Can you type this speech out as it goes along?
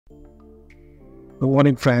Good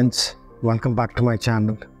morning, friends. Welcome back to my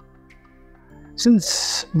channel.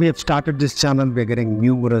 Since we have started this channel, we are getting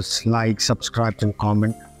numerous likes, subscribes, and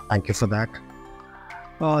comments. Thank you for that.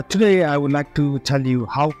 Today, I would like to tell you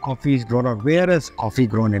how coffee is grown or where is coffee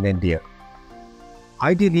grown in India.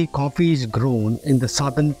 Ideally, coffee is grown in the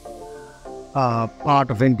southern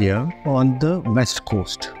part of India on the west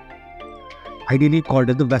coast, ideally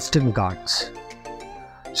called as the Western Ghats.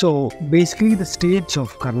 So basically, the states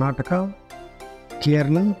of Karnataka,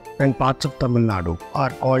 Kerala and parts of Tamil Nadu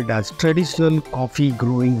are called as traditional coffee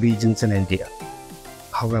growing regions in India.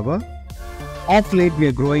 However, of late we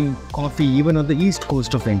are growing coffee even on the east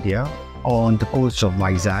coast of India, on the coast of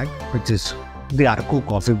Vizag, which is the Araku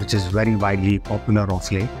coffee, which is very widely popular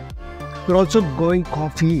of late. We're also growing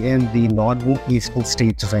coffee in the northern eastern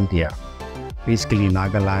states of India. Basically,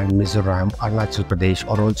 Nagaland, Mizoram, Arunachal Pradesh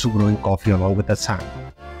are also growing coffee along with Assam.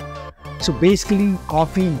 So basically,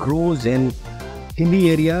 coffee grows in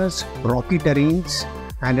hilly areas, rocky terrains,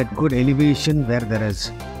 and at good elevation where there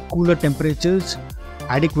is cooler temperatures,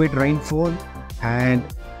 adequate rainfall, and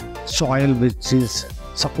soil which is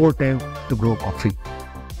supportive to grow coffee.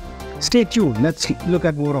 Stay tuned. Let's look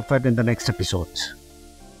at more of it in the next episodes.